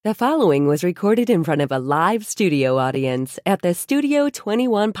The following was recorded in front of a live studio audience at the Studio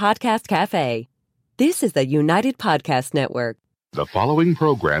 21 Podcast Cafe. This is the United Podcast Network. The following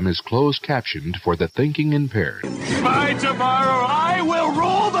program is closed captioned for the thinking impaired. By tomorrow, I will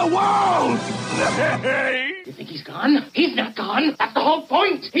rule the world! You think he's gone? He's not gone. That's the whole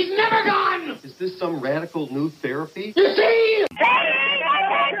point. He's never gone. Is this some radical new therapy? You see?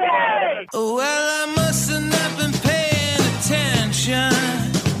 Well, I must have not been paying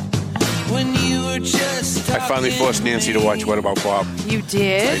attention when you were just I finally forced Nancy to watch What About Bob. You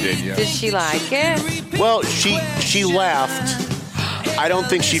did? I did, yeah. Did she like it? Well, she laughed. I don't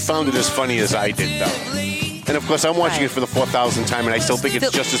think she found it as funny as I did, though. And, of course, I'm watching it for the 4,000th time, and I still think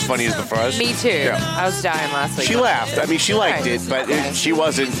it's just as funny as the first. Me too. Yeah. I was dying last week. She laughed. I mean, she liked it, but she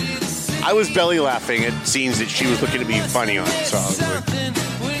wasn't. I was belly laughing at scenes that she was looking to be funny on, so I was like,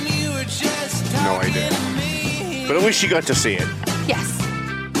 no idea. But at least she got to see it. Yes.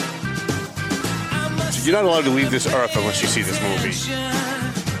 So you're not allowed to leave this earth unless you see this movie.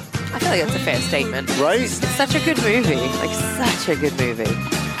 I feel like that's a fair statement. Right? It's such a good movie. Like, such a good movie.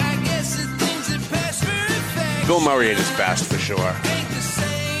 Bill Murray at his best, for sure.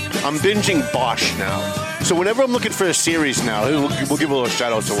 I'm binging Bosch now. So whenever I'm looking for a series now, we'll give a little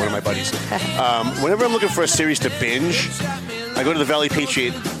shout out to one of my buddies. Whenever I'm looking for a series to binge, I go to the Valley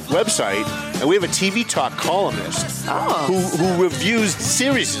Patriot website, and we have a TV Talk columnist who reviews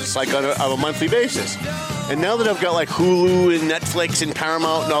series like on a monthly basis. And now that I've got like Hulu and Netflix and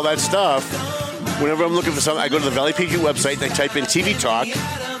Paramount and all that stuff, whenever I'm looking for something, I go to the Valley Patriot website and I type in TV Talk,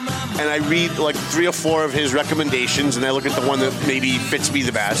 and I read like 3 or 4 of his recommendations, and I look at the one that maybe fits me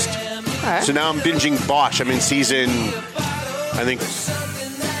the best. Okay. So now I'm binging Bosch. I'm in season, I think,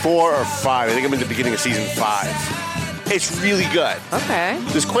 4 or 5. I think I'm in the beginning of season 5. It's really good. Okay.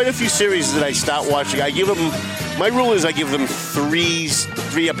 There's quite a few series that I start watching. I give them, my rule is I give them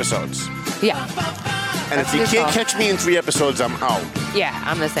 3 episodes. Yeah. And if you can't catch me in 3 episodes, I'm out. Yeah,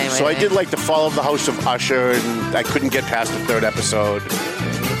 I'm the same way. So I did like The Fall of the House of Usher, and I couldn't get past the 3rd episode.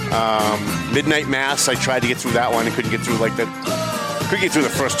 Midnight Mass, I tried to get through that one. I couldn't get through the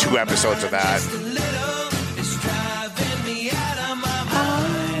first 2 episodes of that.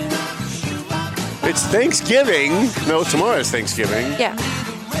 It's Thanksgiving. No, tomorrow's Thanksgiving. Yeah.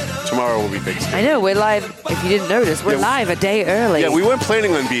 Tomorrow will be Thanksgiving. I know, we're live. If you didn't notice, we're live a day early. Yeah, we weren't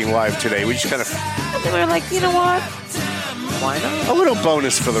planning on being live today. We just kind of... And then we were like, you know what? Why not? A little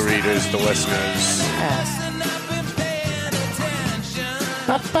bonus for the readers, the listeners. Yes.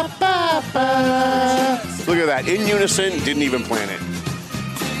 Look at that. In unison, didn't even plan it.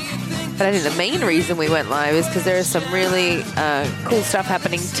 But I think the main reason we went live is because there is some really cool stuff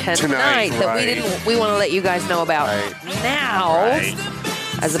happening tonight that right. we want to let you guys know about now,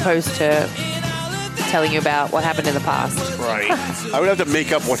 as opposed to telling you about what happened in the past. Right. I would have to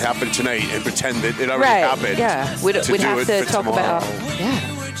make up what happened tonight and pretend that it already happened. Yeah. We'd have to talk about.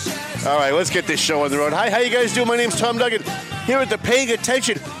 Yeah. All right, let's get this show on the road. Hi, how you guys doing? My name's Tom Duggan here at the Paying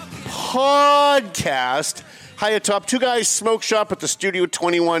Attention Podcast. Hi atop 2 Guys Smoke Shop at the Studio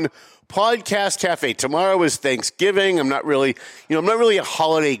 21 Podcast Cafe. Tomorrow is Thanksgiving. I'm not really a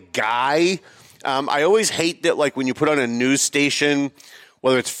holiday guy. I always hate that, like, when you put on a news station,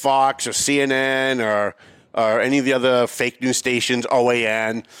 whether it's Fox or CNN or any of the other fake news stations,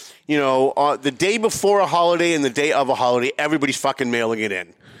 OAN, the day before a holiday and the day of a holiday, everybody's fucking mailing it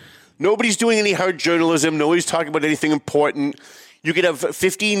in. Nobody's doing any hard journalism. Nobody's talking about anything important. You could have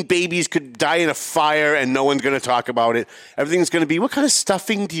 15 babies could die in a fire and no one's going to talk about it. Everything's going to be, what kind of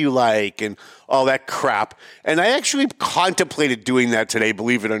stuffing do you like? And all that crap. And I actually contemplated doing that today,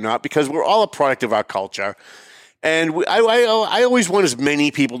 believe it or not, because we're all a product of our culture. And I always want as many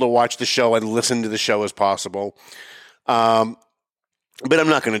people to watch the show and listen to the show as possible. But I'm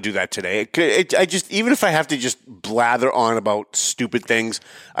not going to do that today. Even if I have to just blather on about stupid things,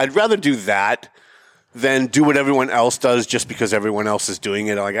 I'd rather do that than do what everyone else does just because everyone else is doing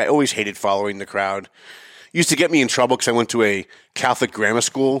it. Like, I always hated following the crowd. It used to get me in trouble because I went to a Catholic grammar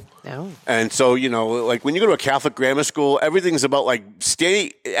school. Oh. And so, like, when you go to a Catholic grammar school, everything's about, like,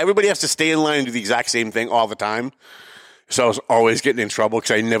 everybody has to stay in line and do the exact same thing all the time. So I was always getting in trouble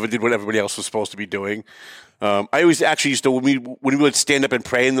because I never did what everybody else was supposed to be doing. I always actually used to, when we would stand up and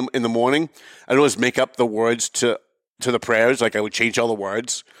pray in the morning, I'd always make up the words to the prayers. Like, I would change all the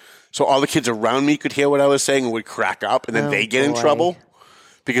words. So all the kids around me could hear what I was saying and would crack up, and then they get in trouble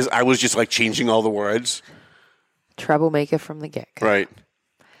because I was just, like, changing all the words. Troublemaker from the get-go. Right.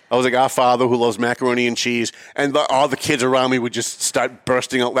 I was like, Our Father who loves macaroni and cheese. And all the kids around me would just start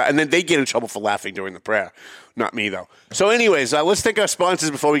bursting out. And then they get in trouble for laughing during the prayer. Not me, though. So anyways, let's thank our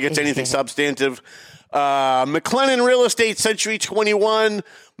sponsors before we get to anything substantive. McLennan Real Estate, Century 21,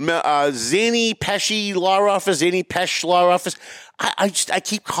 Zany Pesci Law Office, Zany Pesh Law Office. I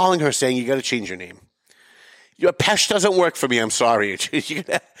keep calling her saying, you got to change your name. Your Pesh doesn't work for me. I'm sorry.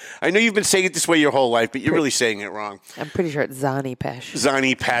 I know you've been saying it this way your whole life, but you're really saying it wrong. I'm pretty sure it's Zany Pesh.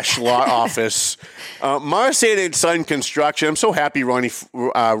 Zany Pesh Law Office. Marsan and Son Construction. I'm so happy Ronnie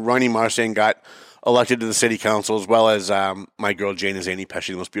Marsan got elected to the city council, as well as my girl Jane is Zany Pesh,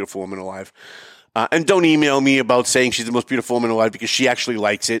 the most beautiful woman alive. And don't email me about saying she's the most beautiful woman alive, because she actually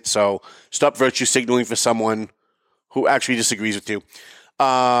likes it. So stop virtue signaling for someone who actually disagrees with you.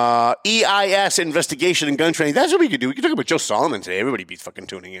 EIS, investigation and gun training. That's what we could do. We could talk about Joe Solomon today. Everybody be fucking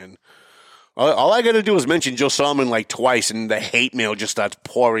tuning in. All I got to do is mention Joe Solomon like twice, and the hate mail just starts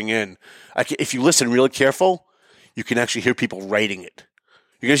pouring in. If you listen real careful, you can actually hear people writing it.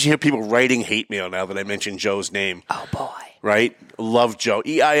 You can actually hear people writing hate mail now that I mentioned Joe's name. Oh, boy. Right? Love Joe.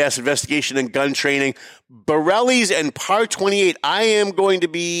 EIS, investigation and gun training. Borelli's and Par 28. I am going to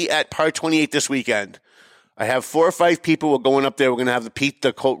be at Par 28 this weekend. I have 4 or 5 people. We're going up there. We're going to have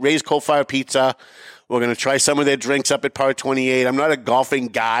the raised coal fire pizza. We're going to try some of their drinks up at Par 28. I'm not a golfing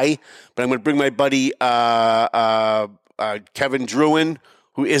guy, but I'm going to bring my buddy Kevin Druin,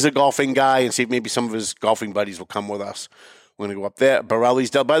 who is a golfing guy, and see if maybe some of his golfing buddies will come with us. We're going to go up there.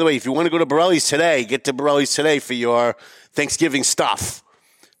 Borelli's. By the way, if you want to go to Borelli's today, get to Borelli's today for your Thanksgiving stuff.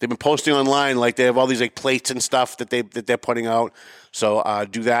 They've been posting online, like they have all these like plates and stuff that they're putting out. So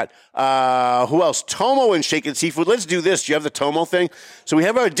do that. Who else? Tomo and Shaken Seafood. Let's do this. Do you have the Tomo thing? So we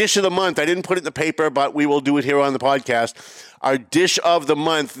have our dish of the month. I didn't put it in the paper, but we will do it here on the podcast. Our dish of the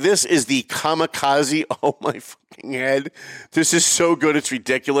month. This is the kamikaze. Oh, my fucking head. This is so good. It's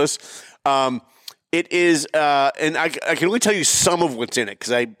ridiculous. It is, and I can only tell you some of what's in it,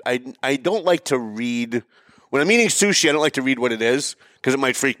 because I don't like to read. When I'm eating sushi, I don't like to read what it is, because it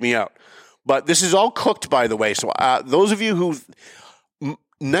might freak me out. But this is all cooked, by the way. So those of you who,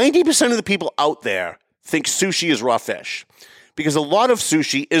 90% of the people out there think sushi is raw fish, because a lot of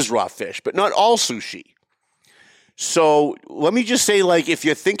sushi is raw fish, but not all sushi. So let me just say, like, if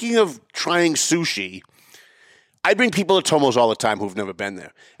you're thinking of trying sushi, I bring people to Tomo's all the time who've never been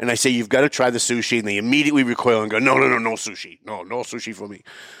there. And I say, you've got to try the sushi. And they immediately recoil and go, no sushi. No sushi for me.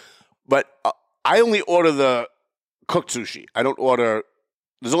 But I only order the cooked sushi. I don't order,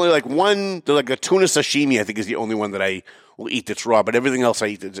 there's only like one, there's like a tuna sashimi, I think is the only one that I will eat that's raw. But everything else I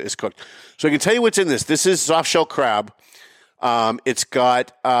eat is cooked. So I can tell you what's in this. This is soft shell crab. It's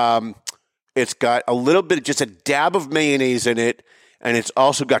got a little bit, just a dab of mayonnaise in it. And it's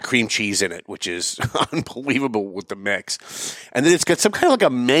also got cream cheese in it, which is unbelievable with the mix. And then it's got some kind of like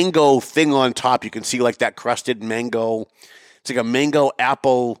a mango thing on top. You can see like that crusted mango. It's like a mango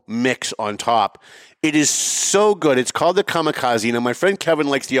apple mix on top. It is so good. It's called the kamikaze. Now, my friend Kevin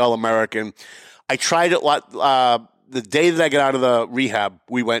likes the All-American. I tried it the day that I got out of the rehab.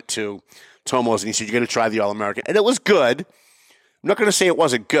 We went to Tomo's, and he said, you got to try the All-American. And it was good. I'm not going to say it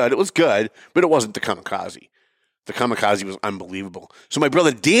wasn't good. It was good, but it wasn't the kamikaze. The kamikaze was unbelievable. So my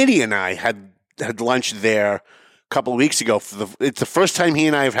brother Danny and I had lunch there a couple of weeks ago. It's the first time he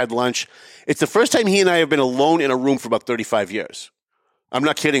and I have had lunch. It's the first time he and I have been alone in a room for about 35 years. I'm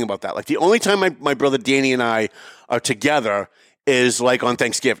not kidding about that. Like, the only time my brother Danny and I are together is like on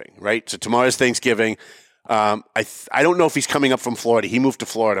Thanksgiving, right? So tomorrow's Thanksgiving. I don't know if he's coming up from Florida. He moved to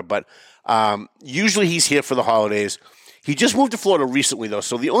Florida, but usually he's here for the holidays. He just moved to Florida recently, though,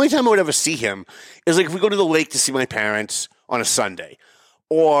 so the only time I would ever see him is like if we go to the lake to see my parents on a Sunday,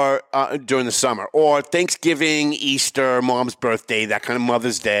 or during the summer, or Thanksgiving, Easter, Mom's birthday, that kind of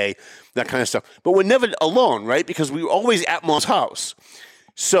Mother's Day, that kind of stuff. But we're never alone, right? Because we were always at Mom's house.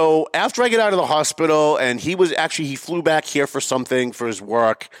 So after I get out of the hospital, and he flew back here for something for his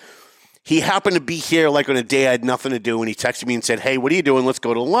work. He happened to be here like on a day I had nothing to do, and he texted me and said, hey, what are you doing? Let's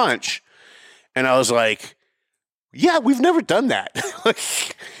go to lunch. And I was like, yeah, we've never done that.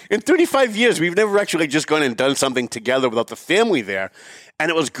 In 35 years, we've never actually just gone and done something together without the family there. And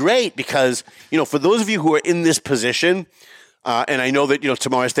it was great because, for those of you who are in this position, and I know that,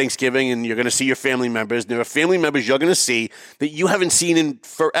 tomorrow's Thanksgiving and you're going to see your family members, and there are family members you're going to see that you haven't seen in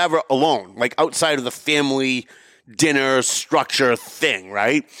forever alone, like outside of the family dinner structure thing,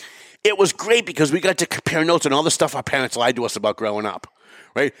 right? It was great because we got to compare notes on all the stuff our parents lied to us about growing up.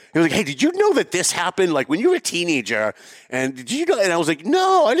 Right? He was like, hey, did you know that this happened? Like when you were a teenager, and did you know? And I was like,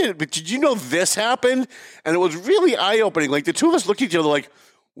 no, I didn't. But did you know this happened? And it was really eye-opening. Like the two of us looked at each other like,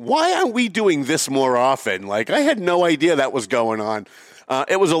 why aren't we doing this more often? Like, I had no idea that was going on.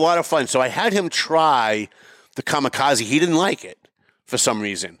 It was a lot of fun. So I had him try the kamikaze. He didn't like it for some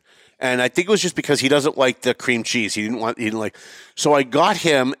reason. And I think it was just because he doesn't like the cream cheese. He didn't like. So I got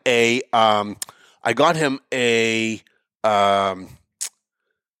him the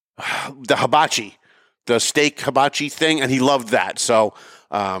hibachi, the steak hibachi thing, and he loved that. So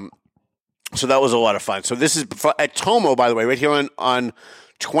that was a lot of fun. So this is at Tomo, by the way, right here on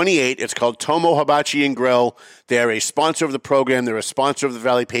 28. It's called Tomo Hibachi and Grill. They're a sponsor of the program. They're a sponsor of the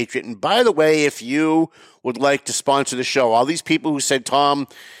Valley Patriot. And by the way, if you would like to sponsor the show, all these people who said, Tom,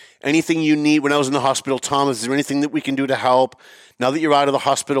 anything you need when I was in the hospital, Tom, is there anything that we can do to help? Now that you're out of the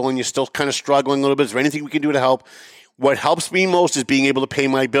hospital and you're still kind of struggling a little bit, is there anything we can do to help? What helps me most is being able to pay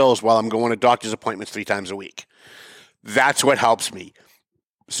my bills while I'm going to doctor's appointments 3 times a week. That's what helps me.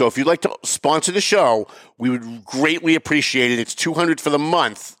 So if you'd like to sponsor the show, we would greatly appreciate it. It's $200 for the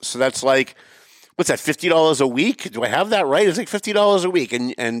month. So that's like, what's that, $50 a week? Do I have that right? It's like $50 a week,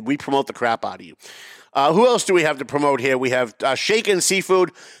 and we promote the crap out of you. Who else do we have to promote here? We have Shaken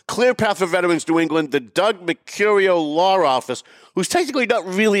Seafood, Clear Path for Veterans New England, the Doug Mercurio Law Office, who's technically not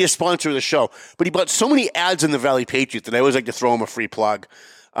really a sponsor of the show, but he bought so many ads in the Valley Patriot that I always like to throw him a free plug.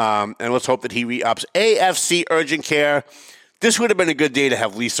 And let's hope that he re-ups. AFC Urgent Care. This would have been a good day to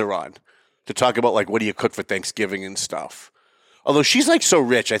have Lisa on to talk about, like, what do you cook for Thanksgiving and stuff. Although she's, like, so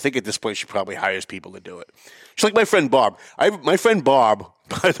rich, I think at this point she probably hires people to do it. She's like my friend Bob. My friend Bob,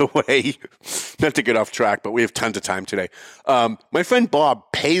 by the way, not to get off track, but we have tons of time today. My friend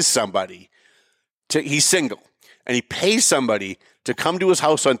Bob pays somebody he's single, and he pays somebody to come to his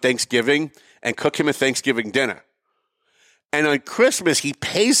house on Thanksgiving and cook him a Thanksgiving dinner. And on Christmas, he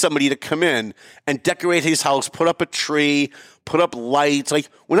pays somebody to come in and decorate his house, put up a tree, put up lights. Like,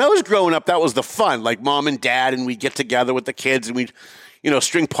 when I was growing up, that was the fun. Like, mom and dad, and we'd get together with the kids, and we'd,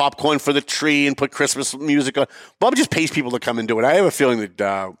 string popcorn for the tree and put Christmas music on. Bob just pays people to come and do it. I have a feeling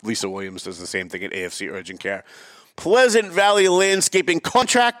that Lisa Williams does the same thing at AFC Urgent Care. Pleasant Valley Landscaping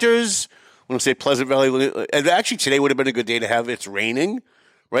Contractors. When I say Pleasant Valley, and actually today would have been a good day to have, it's raining,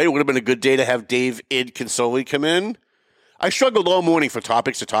 right? It would have been a good day to have Dave Consoli come in. I struggled all morning for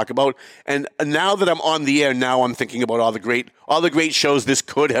topics to talk about, and now that I'm on the air, now I'm thinking about all the great shows this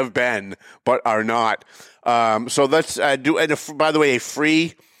could have been, but are not. So let's do. And by the way, a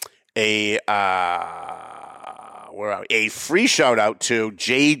free shout out to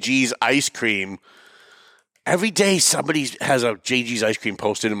JG's Ice Cream. Every day somebody has a JG's Ice Cream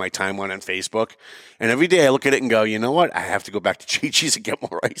posted in my timeline on Facebook, and every day I look at it and go, you know what? I have to go back to JG's and get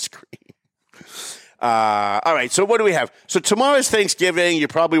more ice cream. All right, so what do we have? So tomorrow's Thanksgiving. You're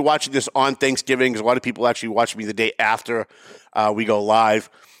probably watching this on Thanksgiving because a lot of people actually watch me the day after we go live.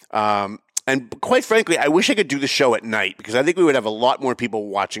 And quite frankly, I wish I could do the show at night because I think we would have a lot more people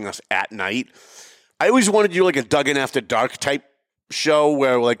watching us at night. I always wanted to do like a Duggan After Dark type show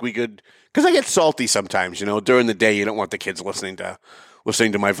where like we could, because I get salty sometimes, during the day you don't want the kids listening to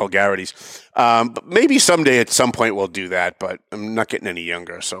my vulgarities. But maybe someday at some point we'll do that, but I'm not getting any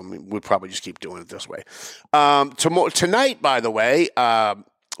younger, so we'll probably just keep doing it this way. Tonight, by the way, all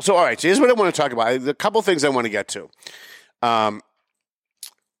right, so here's what I want to talk about. A couple things I want to get to.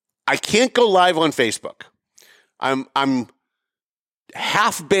 I can't go live on Facebook. I'm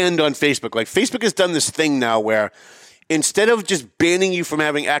half banned on Facebook. Like, Facebook has done this thing now where instead of just banning you from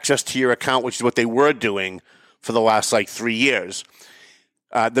having access to your account, which is what they were doing for the last 3 years,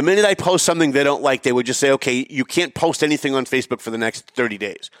 the minute I post something they don't like, they would just say, okay, you can't post anything on Facebook for the next 30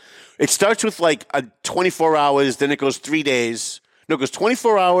 days. It starts with a 24 hours, then it goes 3 days. No, it goes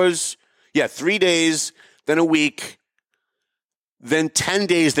 24 hours, 3 days, then a week, then 10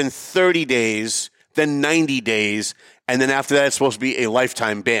 days, then 30 days, then 90 days, and then after that it's supposed to be a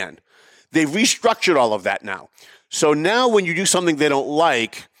lifetime ban. They've restructured all of that now. So now when you do something they don't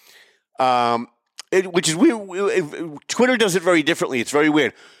like, which is weird. Twitter does it very differently. It's very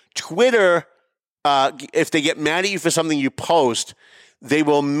weird. Twitter, if they get mad at you for something you post, they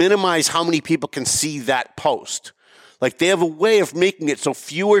will minimize how many people can see that post. Like, they have a way of making it so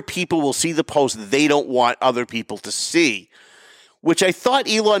fewer people will see the post they don't want other people to see, which I thought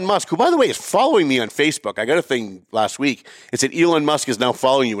Elon Musk, who, by the way, is following me on Facebook. I got a thing last week. It said Elon Musk is now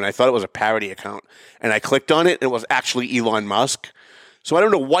following you, and I thought it was a parody account. And I clicked on it, and it was actually Elon Musk. So I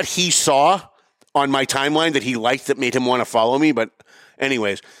don't know what he saw on my timeline that he liked that made him want to follow me. But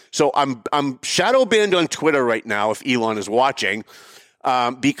anyways, so I'm shadow banned on Twitter right now if Elon is watching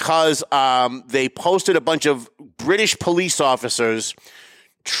because they posted a bunch of British police officers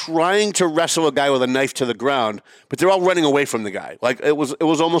trying to wrestle a guy with a knife to the ground, but they're all running away from the guy. Like, it was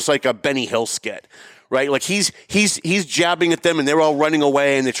almost like a Benny Hill skit, right? Like he's jabbing at them, and they're all running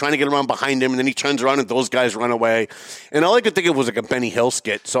away, and they're trying to get around behind him, and then he turns around, and those guys run away. And all I could think of was like a Benny Hill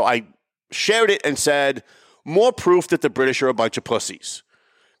skit. So I shared it and said, more proof that the British are a bunch of pussies.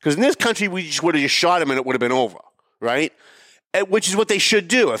 Because in this country, we just would have just shot him, and it would have been over, right? Which is what they should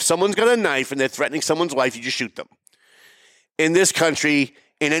do. If someone's got a knife and they're threatening someone's life, you just shoot them. In this country,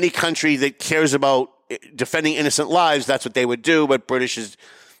 in any country that cares about defending innocent lives, that's what they would do. But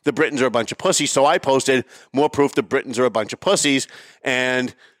the Britons are a bunch of pussies. So I posted more proof the Britons are a bunch of pussies.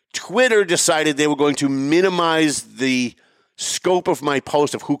 And Twitter decided they were going to minimize the scope of my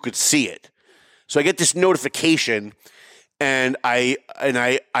post of who could see it. So I get this notification, and I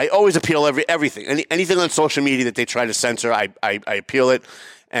always appeal everything. Anything on social media that they try to censor, I appeal it.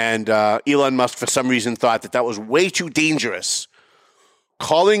 And Elon Musk, for some reason, thought that was way too dangerous.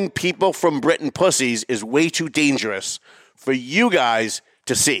 Calling people from Britain pussies is way too dangerous for you guys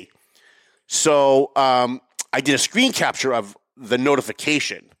to see. So I did a screen capture of the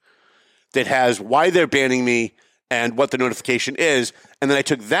notification that has why they're banning me and what the notification is. And then I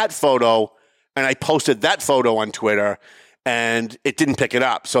took that photo and I posted that photo on Twitter, and it didn't pick it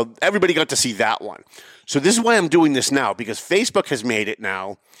up. So everybody got to see that one. So this is why I'm doing this now, because Facebook has made it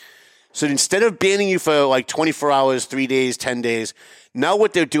now. So instead of banning you for like 24 hours, 3 days, 10 days, now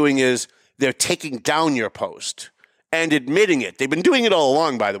what they're doing is they're taking down your post and admitting it. They've been doing it all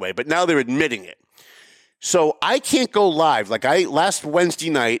along, by the way, but now they're admitting it. So I can't go live. Like last Wednesday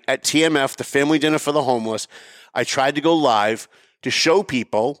night at TMF, the Family Dinner for the Homeless, I tried to go live to show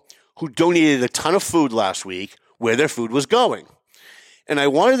people who donated a ton of food last week where their food was going. And I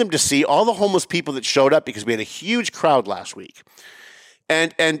wanted them to see all the homeless people that showed up, because we had a huge crowd last week.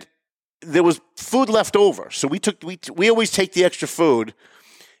 And there was food left over. So we always take the extra food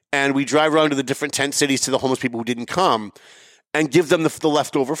and we drive around to the different tent cities to the homeless people who didn't come and give them the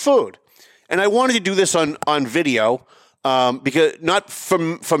leftover food. And I wanted to do this on video, because not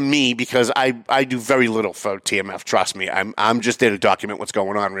from me, because I do very little for TMF. Trust me, I'm just there to document what's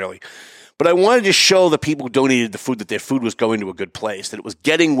going on, really. But I wanted to show the people who donated the food that their food was going to a good place, that it was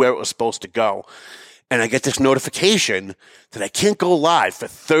getting where it was supposed to go. And I get this notification that I can't go live for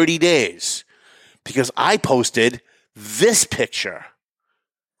 30 days because I posted this picture.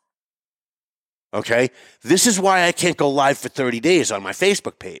 Okay? This is why I can't go live for 30 days on my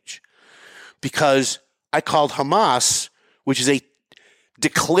Facebook page. Because I called Hamas, which is a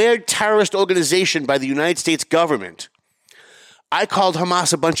declared terrorist organization by the United States government, I called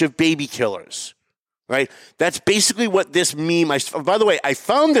Hamas a bunch of baby killers, right? That's basically what this meme, by the way, I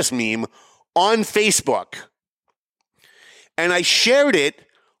found this meme on Facebook, and I shared it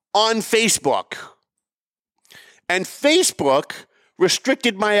on Facebook. And Facebook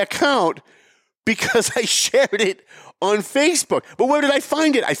restricted my account because I shared it on Facebook. But where did I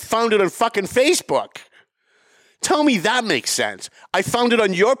find it? I found it on fucking Facebook. Tell me that makes sense. I found it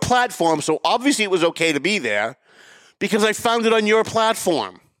on your platform, so obviously it was okay to be there because I found it on your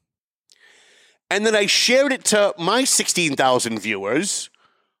platform. And then I shared it to my 16,000 viewers,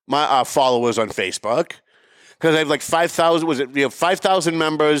 my followers on Facebook, because I have like 5,000, we have 5,000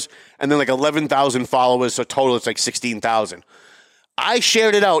 members and then like 11,000 followers, so total it's like 16,000. I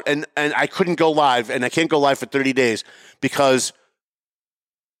shared it out and I couldn't go live, and I can't go live for 30 days because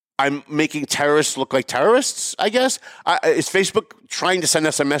I'm making terrorists look like terrorists, I guess. Is Facebook trying to send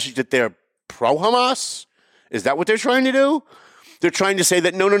us a message that they're pro-Hamas? Is that what they're trying to do? They're trying to say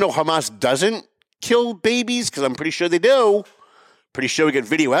that, no, Hamas doesn't kill babies, because I'm pretty sure they do. Pretty sure we get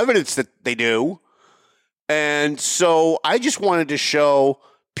video evidence that they do. And so I just wanted to show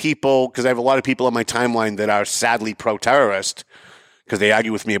people, because I have a lot of people on my timeline that are sadly pro-terrorist, because they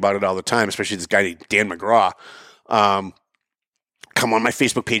argue with me about it all the time, especially this guy named Dan McGraw. Come on my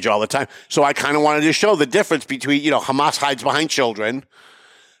Facebook page all the time. So I kind of wanted to show the difference between, Hamas hides behind children.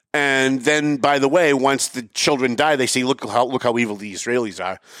 And then, by the way, once the children die, they say, look how evil the Israelis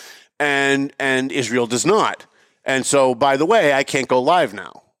are. And Israel does not. And so, by the way, I can't go live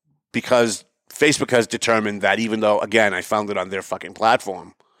now because Facebook has determined that, even though, again, I found it on their fucking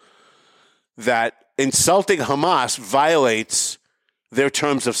platform, that insulting Hamas violates their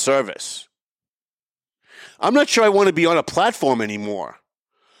terms of service. I'm not sure I want to be on a platform anymore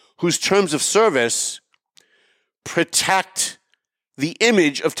whose terms of service protect the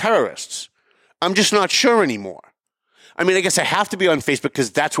image of terrorists. I'm just not sure anymore. I mean, I guess I have to be on Facebook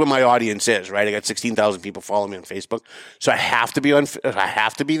because that's where my audience is, right? I got 16,000 people following me on Facebook, so I have to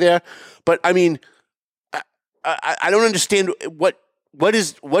be there. But I mean, I don't understand what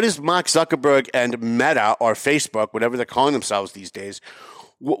is Mark Zuckerberg and Meta or Facebook, whatever they're calling themselves these days.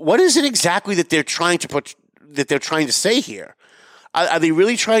 What is it exactly that they're trying to say here? Are they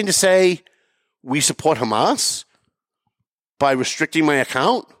really trying to say we support Hamas by restricting my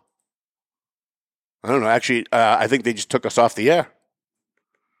account? I don't know. Actually, I think they just took us off the air.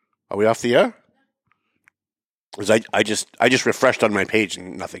 Are we off the air? Because I just refreshed on my page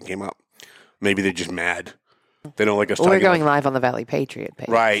and nothing came up. Maybe they're just mad. They don't like us. We're going live on the Valley Patriot page.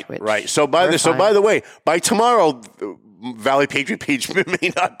 Right. So by the way, by tomorrow, Valley Patriot page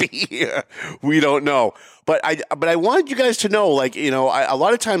may not be here. We don't know. But I wanted you guys to know, like, you know, a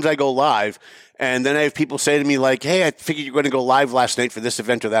lot of times I go live, and then I have people say to me, like, hey, I figured you were going to go live last night for this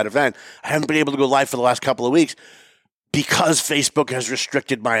event or that event. I haven't been able to go live for the last couple of weeks because Facebook has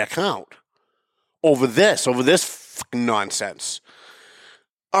restricted my account over this fucking nonsense.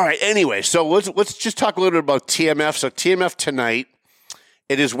 All right, anyway, so let's just talk a little bit about TMF. So TMF tonight,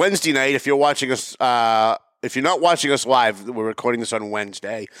 it is Wednesday night. If you're watching us, if you're not watching us live, we're recording this on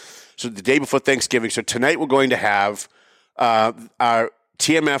Wednesday, so the day before Thanksgiving. So tonight we're going to have our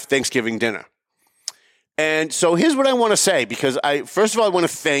TMF Thanksgiving dinner. And so here's what I want to say, because first of all, I want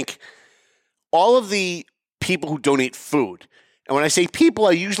to thank all of the people who donate food. And when I say people,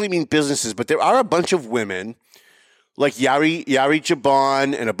 I usually mean businesses, but there are a bunch of women like Yari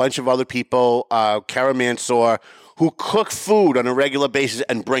Jaban and a bunch of other people, Kara Mansour, who cook food on a regular basis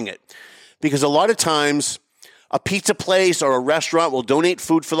and bring it. Because a lot of times a pizza place or a restaurant will donate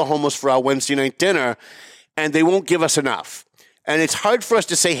food for the homeless for our Wednesday night dinner, and they won't give us enough. And it's hard for us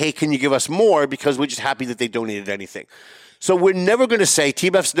to say, hey, can you give us more? Because we're just happy that they donated anything. So we're never going to say,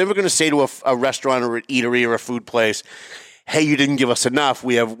 TBEF's never going to say to a restaurant or an eatery or a food place, hey, you didn't give us enough.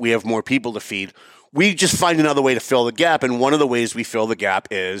 We have more people to feed. We just find another way to fill the gap, and one of the ways we fill the gap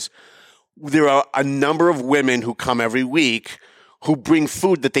is there are a number of women who come every week who bring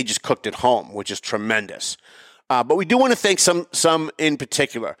food that they just cooked at home, which is tremendous. But we do want to thank some in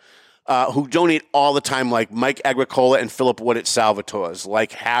particular who donate all the time, like Mike Agricola and Philip Wood at Salvatore's,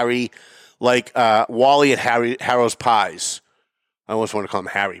 like Harry, like Wally at Harrow's Pies. I almost want to call him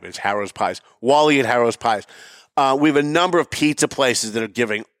Harry, but it's Harrow's Pies. Wally at Harrow's Pies. We have a number of pizza places that are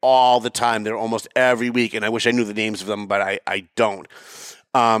giving all the time. They're almost every week, and I wish I knew the names of them, but I don't.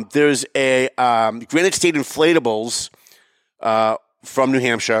 There's a Granite State Inflatables from New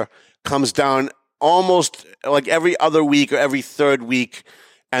Hampshire, comes down almost like every other week or every third week,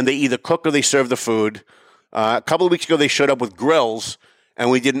 and they either cook or they serve the food. A couple of weeks ago, they showed up with grills, and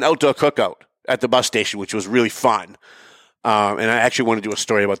we did an outdoor cookout at the bus station, which was really fun. And I actually want to do a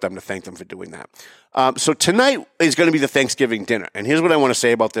story about them to thank them for doing that. So tonight is going to be the Thanksgiving dinner. And here's what I want to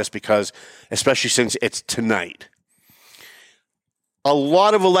say about this, because especially since it's tonight. A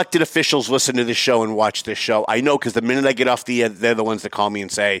lot of elected officials listen to this show and watch this show. I know, because the minute I get off the air, they're the ones that call me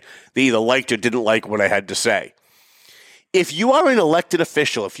and say they either liked or didn't like what I had to say. If you are an elected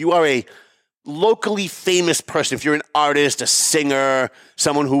official, if you are a locally famous person, if you're an artist, a singer,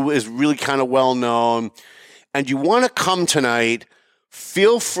 someone who is really kind of well known, and you want to come tonight,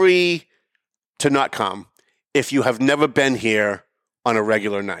 feel free to not come if you have never been here on a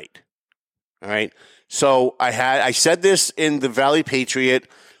regular night. All right? So I said this in the Valley Patriot.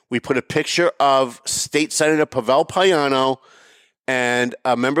 We put a picture of State Senator Pavel Payano and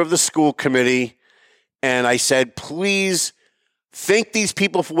a member of the school committee, and I said, please thank these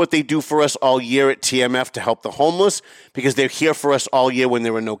people for what they do for us all year at TMF to help the homeless, because they're here for us all year when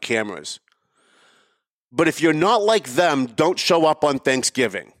there are no cameras. But if you're not like them, don't show up on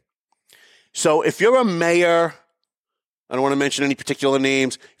Thanksgiving. So if you're a mayor, I don't want to mention any particular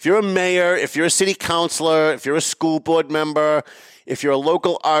names. If you're a mayor, if you're a city councilor, if you're a school board member, if you're a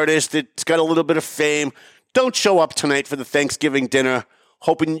local artist that's got a little bit of fame, don't show up tonight for the Thanksgiving dinner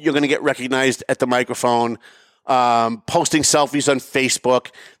hoping you're going to get recognized at the microphone, posting selfies on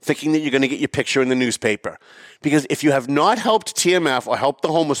Facebook, thinking that you're going to get your picture in the newspaper. Because if you have not helped TMF or helped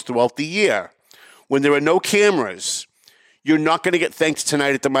the homeless throughout the year, when there are no cameras, you're not going to get thanked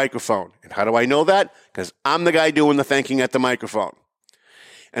tonight at the microphone. And how do I know that? Because I'm the guy doing the thanking at the microphone.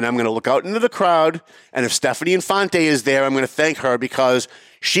 And I'm going to look out into the crowd, and if Stephanie Infante is there, I'm going to thank her because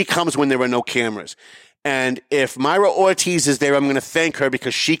she comes when there are no cameras. And if Myra Ortiz is there, I'm going to thank her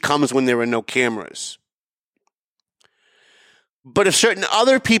because she comes when there are no cameras. But if certain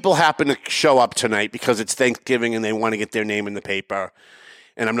other people happen to show up tonight because it's Thanksgiving and they want to get their name in the paper,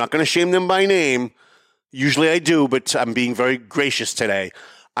 and I'm not going to shame them by name. Usually I do, but I'm being very gracious today.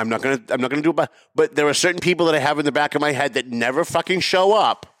 I'm not going to do it. But there are certain people that I have in the back of my head that never fucking show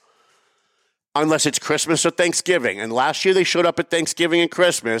up unless it's Christmas or Thanksgiving. And last year they showed up at Thanksgiving and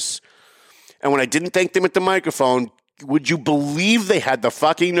Christmas. And when I didn't thank them at the microphone, would you believe they had the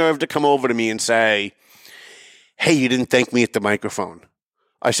fucking nerve to come over to me and say, hey, you didn't thank me at the microphone?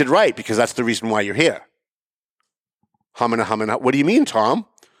 I said, right, because that's the reason why you're here. Humana. What do you mean, Tom?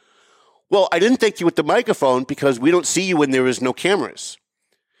 Well, I didn't thank you with the microphone because we don't see you when there is no cameras.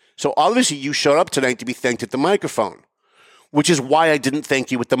 So obviously you showed up tonight to be thanked at the microphone, which is why I didn't thank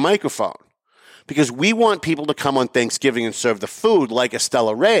you with the microphone. Because we want people to come on Thanksgiving and serve the food like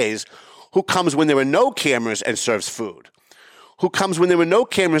Estella Reyes, who comes when there are no cameras and serves food. Who comes when there are no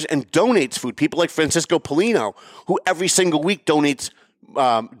cameras and donates food. People like Francisco Polino, who every single week donates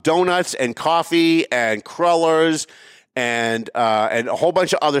donuts and coffee and crullers and a whole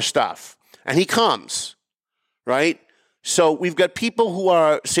bunch of other stuff. And he comes, right? So we've got people who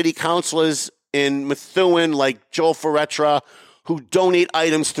are city councilors in Methuen, like Joel Ferretra, who donate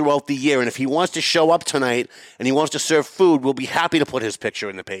items throughout the year. And if he wants to show up tonight and he wants to serve food, we'll be happy to put his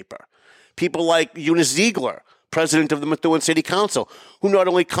picture in the paper. People like Eunice Ziegler, president of the Methuen City Council, who not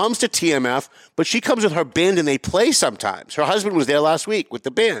only comes to TMF, but she comes with her band and they play sometimes. Her husband was there last week with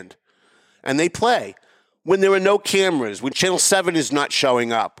the band, and they play. When there are no cameras, when Channel 7 is not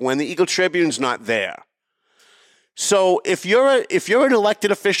showing up, when the Eagle Tribune's not there. So if you're an elected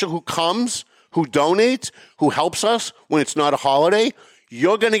official who comes, who donates, who helps us when it's not a holiday,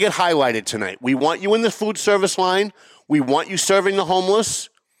 you're going to get highlighted tonight. We want you in the food service line. We want you serving the homeless.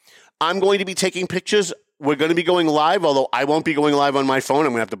 I'm going to be taking pictures. We're going to be going live, although I won't be going live on my phone.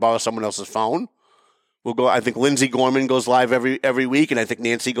 I'm going to have to borrow someone else's phone. We'll go. I think Lindsay Gorman goes live every week, and I think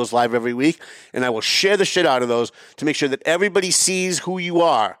Nancy goes live every week. And I will share the shit out of those to make sure that everybody sees who you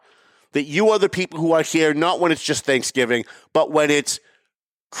are, that you are the people who are here, not when it's just Thanksgiving, but when it's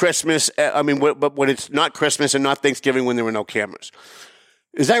Christmas. But when it's not Christmas and not Thanksgiving, when there were no cameras.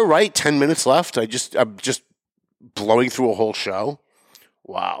 Is that right? 10 minutes left. I'm just blowing through a whole show.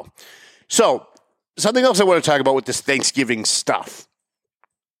 Wow. So something else I want to talk about with this Thanksgiving stuff.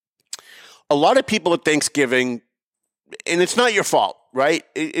 A lot of people at Thanksgiving, and it's not your fault, right?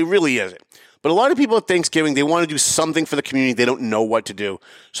 It really isn't. But a lot of people at Thanksgiving, they want to do something for the community. They don't know what to do,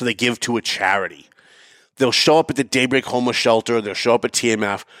 so they give to a charity. They'll show up at the Daybreak Homeless Shelter. They'll show up at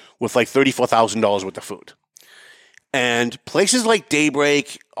TMF with like $34,000 worth of food. And places like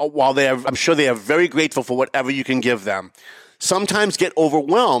Daybreak, while I'm sure they are very grateful for whatever you can give them, sometimes get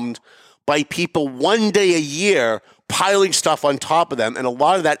overwhelmed by people one day a year piling stuff on top of them, and a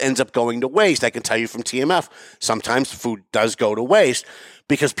lot of that ends up going to waste. I can tell you from TMF, sometimes food does go to waste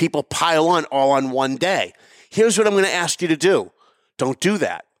because people pile on all on one day. Here's what I'm going to ask you to do. Don't do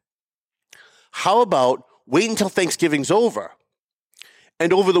that. How about wait until Thanksgiving's over,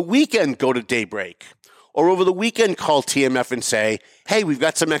 and over the weekend go to Daybreak, or over the weekend call TMF and say, hey, we've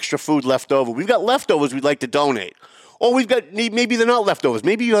got some extra food left over. We've got leftovers we'd like to donate. Or maybe they're not leftovers.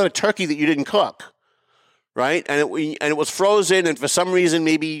 Maybe you had a turkey that you didn't cook, right? And it was frozen, and for some reason,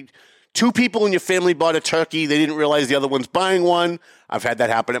 maybe 2 people in your family bought a turkey. They didn't realize the other one's buying one. I've had that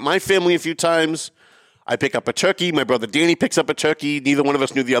happen at my family a few times. I pick up a turkey. My brother Danny picks up a turkey. Neither one of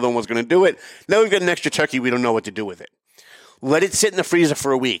us knew the other one was going to do it. Now we've got an extra turkey. We don't know what to do with it. Let it sit in the freezer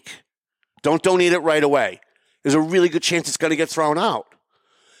for a week. Don't donate it right away. There's a really good chance it's going to get thrown out.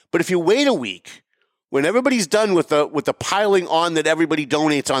 But if you wait a week, when everybody's done with the piling on that everybody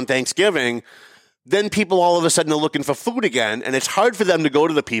donates on Thanksgiving, then people all of a sudden are looking for food again, and it's hard for them to go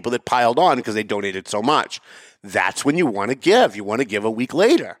to the people that piled on because they donated so much. That's when you want to give. You want to give a week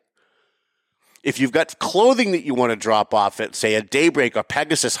later. If you've got clothing that you want to drop off at, say, a Daybreak or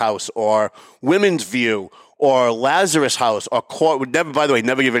Pegasus House or Women's View or Lazarus House or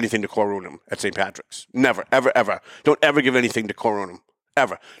never give anything to Corunum at St. Patrick's. Never, ever, ever. Don't ever give anything to Corunum.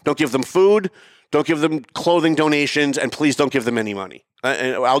 Ever. Don't give them food. Don't give them clothing donations, and please don't give them any money.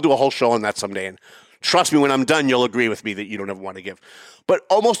 And I'll do a whole show on that someday. And trust me, when I'm done, you'll agree with me that you don't ever want to give. But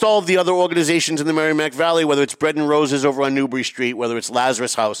almost all of the other organizations in the Merrimack Valley, whether it's Bread and Roses over on Newbury Street, whether it's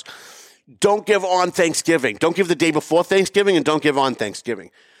Lazarus House, don't give on Thanksgiving. Don't give the day before Thanksgiving, and don't give on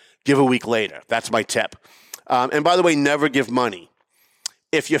Thanksgiving. Give a week later. That's my tip. And by the way, never give money.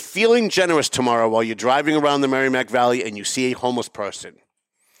 If you're feeling generous tomorrow while you're driving around the Merrimack Valley and you see a homeless person,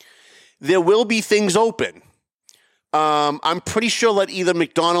 there will be things open. I'm pretty sure that either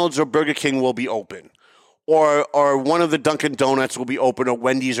McDonald's or Burger King will be open, or one of the Dunkin' Donuts will be open, or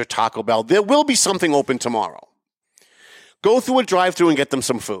Wendy's or Taco Bell. There will be something open tomorrow. Go through a drive-thru and get them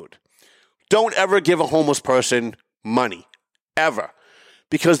some food. Don't ever give a homeless person money, ever,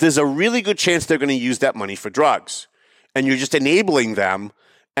 because there's a really good chance they're going to use that money for drugs, and you're just enabling them,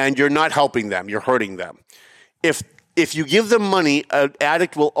 and you're not helping them. You're hurting them. If you give them money, an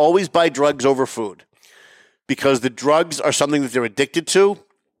addict will always buy drugs over food, because the drugs are something that they're addicted to,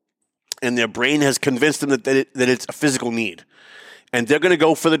 and their brain has convinced them that it's a physical need. And they're going to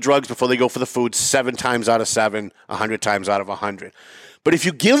go for the drugs before they go for the food 7 times out of 7, 100 times out of 100. But if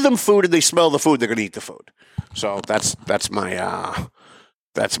you give them food and they smell the food, they're going to eat the food. So that's my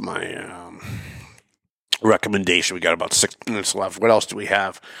That's my recommendation. We got about 6 minutes left. What else do we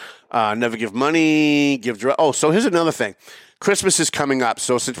have? Never give money, give direct. Oh, so here's another thing. Christmas is coming up.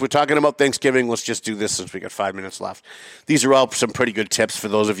 So since we're talking about Thanksgiving, let's just do this since we got 5 minutes left. These are all some pretty good tips for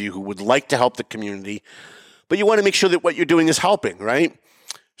those of you who would like to help the community, but you want to make sure that what you're doing is helping, right?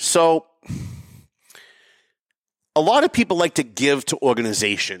 So a lot of people like to give to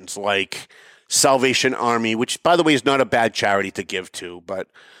organizations like Salvation Army, which, by the way, is not a bad charity to give to, but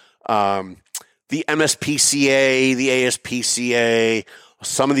the MSPCA, the ASPCA,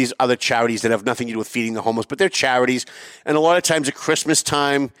 some of these other charities that have nothing to do with feeding the homeless, but they're charities. And a lot of times at Christmas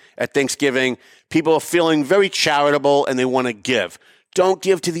time, at Thanksgiving, people are feeling very charitable and they want to give. Don't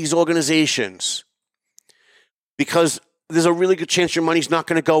give to these organizations because there's a really good chance your money's not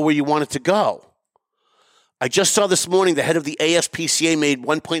going to go where you want it to go. I just saw this morning the head of the ASPCA made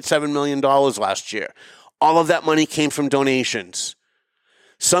 $1.7 million last year. All of that money came from donations.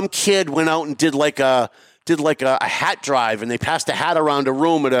 Some kid went out and did like a hat drive, and they passed a hat around a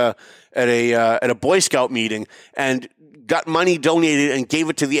room at a Boy Scout meeting and got money donated and gave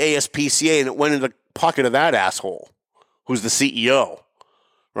it to the ASPCA, and it went in the pocket of that asshole who's the CEO,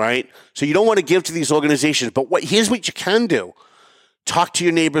 right? So you don't want to give to these organizations, but here's what you can do. Talk to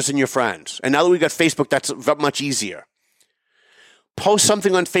your neighbors and your friends. And now that we've got Facebook, that's much easier. Post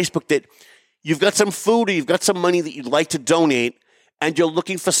something on Facebook that you've got some food or you've got some money that you'd like to donate, and you're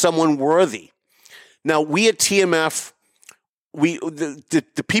looking for someone worthy. Now, we at TMF,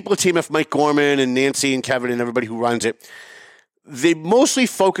 the people at TMF, Mike Gorman and Nancy and Kevin and everybody who runs it, they mostly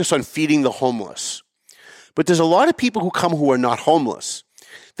focus on feeding the homeless. But there's a lot of people who come who are not homeless.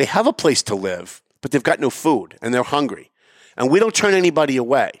 They have a place to live, but they've got no food and they're hungry. And we don't turn anybody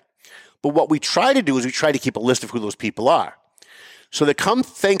away. But what we try to do is we try to keep a list of who those people are. So that come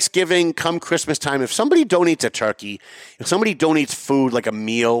Thanksgiving, come Christmas time, if somebody donates a turkey, if somebody donates food like a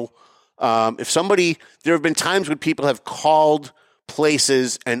meal, there have been times when people have called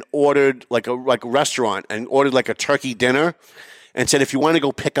places and ordered like a restaurant and ordered like a turkey dinner and said, if you want to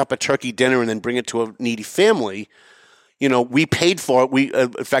go pick up a turkey dinner and then bring it to a needy family, we paid for it.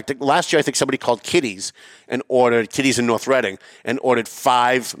 In fact, last year, I think somebody called Kitty's in North Reading and ordered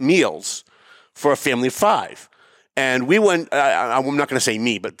 5 meals for a family of 5. And we went, I'm not going to say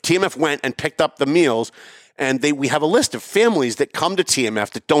me, but TMF went and picked up the meals. And we have a list of families that come to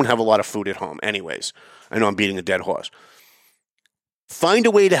TMF that don't have a lot of food at home. Anyways, I know I'm beating a dead horse. Find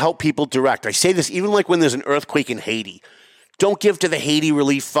a way to help people direct. I say this even like when there's an earthquake in Haiti. Don't give to the Haiti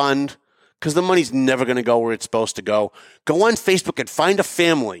Relief Fund because the money's never going to go where it's supposed to go. Go on Facebook and find a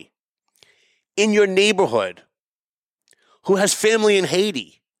family in your neighborhood who has family in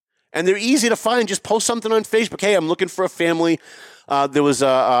Haiti. And they're easy to find. Just post something on Facebook. Hey, I'm looking for a family. There's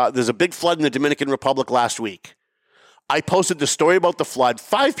a big flood in the Dominican Republic last week. I posted the story about the flood.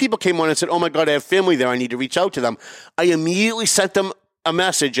 5 people came on and said, oh my God, I have family there. I need to reach out to them. I immediately sent them a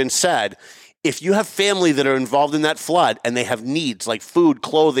message and said, if you have family that are involved in that flood and they have needs like food,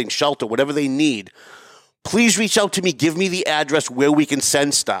 clothing, shelter, whatever they need, please reach out to me. Give me the address where we can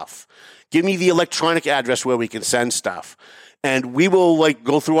send stuff. Give me the electronic address where we can send stuff. And we will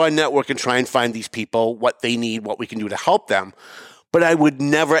go through our network and try and find these people, what they need, what we can do to help them. But I would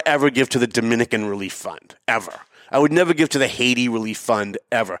never, ever give to the Dominican Relief Fund, ever. I would never give to the Haiti Relief Fund,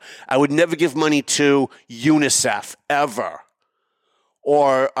 ever. I would never give money to UNICEF, ever.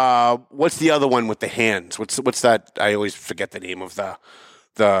 Or what's the other one with the hands? What's that? I always forget the name of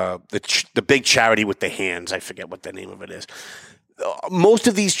the big charity with the hands. I forget what the name of it is. Most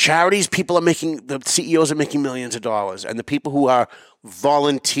of these charities, the CEOs are making millions of dollars, and the people who are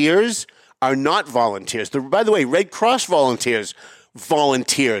volunteers are not volunteers. By the way, Red Cross volunteers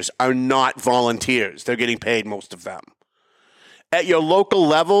are not volunteers. They're getting paid, most of them. At your local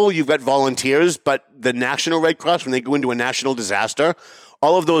level, you've got volunteers, but the National Red Cross, when they go into a national disaster,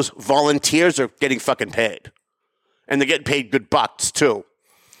 all of those volunteers are getting fucking paid. And they're getting paid good bucks, too.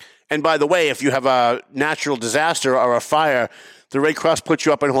 And by the way, if you have a natural disaster or a fire, the Red Cross puts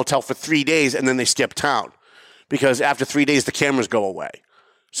you up in a hotel for 3 days, and then they skip town. Because after 3 days, the cameras go away.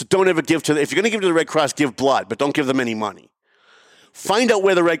 So don't ever give to if you're going to give to the Red Cross, give blood, but don't give them any money. Find out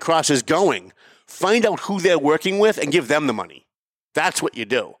where the Red Cross is going. Find out who they're working with and give them the money. That's what you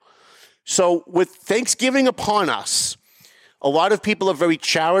do. So with Thanksgiving upon us, a lot of people are very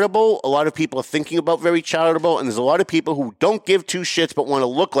charitable. A lot of people are thinking about very charitable. And there's a lot of people who don't give 2 shits but want to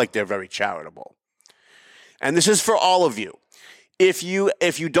look like they're very charitable. And this is for all of you. If you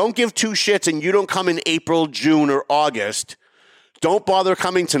don't give 2 shits and you don't come in April, June, or August, don't bother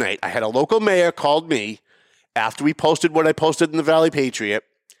coming tonight. I had a local mayor called me after we posted what I posted in the Valley Patriot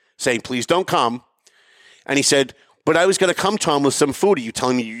saying, please don't come. And he said, But I was going to come, Tom, with some food. Are you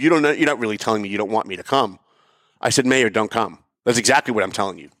telling me you're not really telling me you don't want me to come? I said, Mayor, don't come. That's exactly what I'm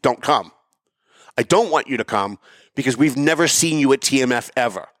telling you. Don't come. I don't want you to come because we've never seen you at TMF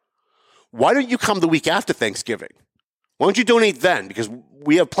ever. Why don't you come the week after Thanksgiving? Why don't you donate then? Because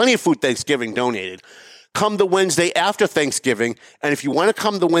we have plenty of food Thanksgiving donated. Come the Wednesday after Thanksgiving, and if you want to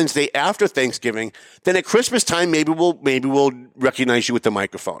come the Wednesday after Thanksgiving, then at Christmas time, maybe we'll recognize you with the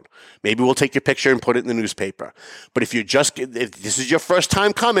microphone. Maybe we'll take your picture and put it in the newspaper. But if this is your first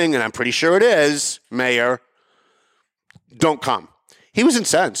time coming, and I'm pretty sure it is, Mayor, don't come. He was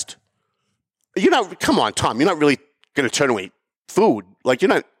incensed. Come on, Tom, you're not really going to turn away food. Like, you're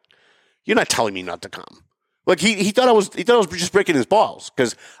not telling me not to come. Like, he thought I was just breaking his balls,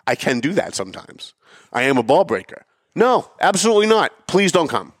 because I can do that sometimes. I am a ball breaker. No, absolutely not. Please don't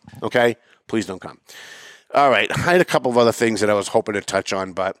come, okay? Please don't come. All right, I had a couple of other things that I was hoping to touch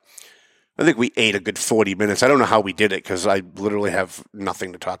on, but I think we ate a good 40 minutes. I don't know how we did it, because I literally have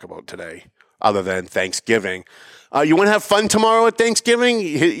nothing to talk about today other than Thanksgiving. You want to have fun tomorrow at Thanksgiving?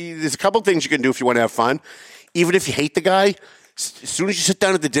 There's a couple things you can do if you want to have fun. Even if you hate the guy, as soon as you sit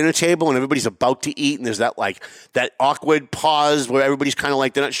down at the dinner table and everybody's about to eat and there's that awkward pause where everybody's kind of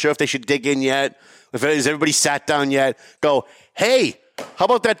like they're not sure if they should dig in yet, has everybody sat down yet, go, hey, how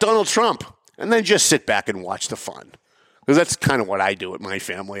about that Donald Trump? And then just sit back and watch the fun. Because that's kind of what I do with my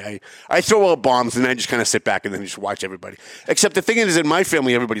family. I throw out bombs and I just kind of sit back and then just watch everybody. Except the thing is, in my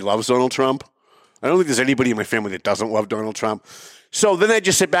family, everybody loves Donald Trump. I don't think there's anybody in my family that doesn't love Donald Trump. So then I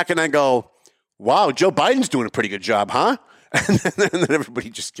just sit back and I go, wow, Joe Biden's doing a pretty good job, huh? And then everybody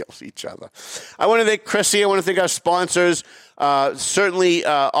just kills each other. I want to thank Chrissy. I want to thank our sponsors. Certainly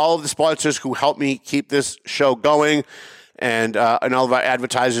all of the sponsors who help me keep this show going, and all of our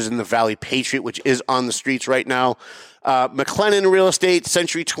advertisers in the Valley Patriot, which is on the streets right now. McLennan Real Estate,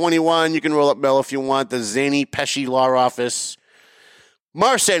 Century 21. You can roll up mail if you want. The Zany Pesci Law Office.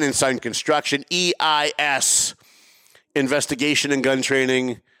 Marsan and Son Construction. EIS Investigation and Gun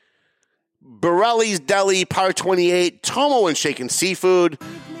Training. Borelli's Deli, Par 28, Tomo and Shaken Seafood,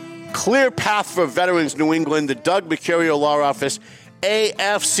 Clear Path for Veterans New England, the Doug Mercurio Law Office,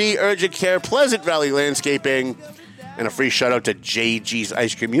 AFC Urgent Care, Pleasant Valley Landscaping, and a free shout out to JG's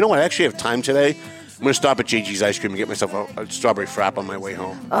Ice Cream. You know what? I actually have time today. I'm going to stop at JG's Ice Cream and get myself a strawberry frap on my way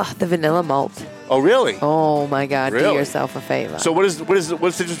home. Oh, the vanilla malt. Oh, really? Oh, my God. Really? Do yourself a favor. So what's the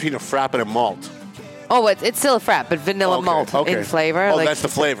difference between a frap and a malt? Oh, it's still a frap, but vanilla malt in flavor. Oh, that's the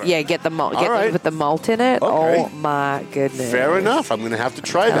flavor. Yeah, get the malt. With the malt in it. Okay. Oh, my goodness. Fair enough. I'm going to have to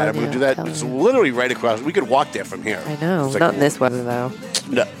try that. I'm going to do that. It's literally right across. We could walk there from here. I know. Not in this weather, though.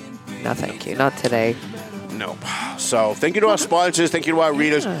 No. No, thank you. Not today. Nope. So thank you to our sponsors. Thank you to our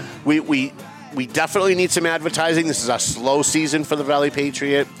readers. We definitely need some advertising. This is our slow season for the Valley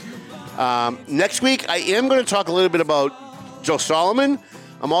Patriot. Next week, I am going to talk a little bit about Joe Solomon.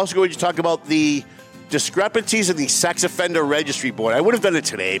 I'm also going to talk about the discrepancies in the Sex Offender Registry Board. I would have done it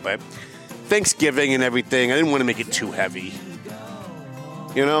today, but Thanksgiving and everything, I didn't want to make it too heavy.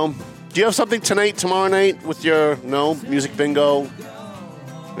 You know? Do you have something tonight, tomorrow night with your, music bingo?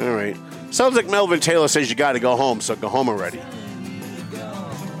 All right. Sounds like Melvin Taylor says you got to go home, so go home already.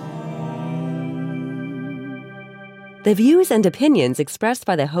 The views and opinions expressed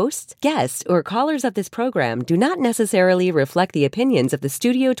by the hosts, guests, or callers of this program do not necessarily reflect the opinions of the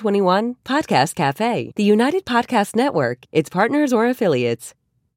Studio 21 Podcast Cafe, the United Podcast Network, its partners, or affiliates.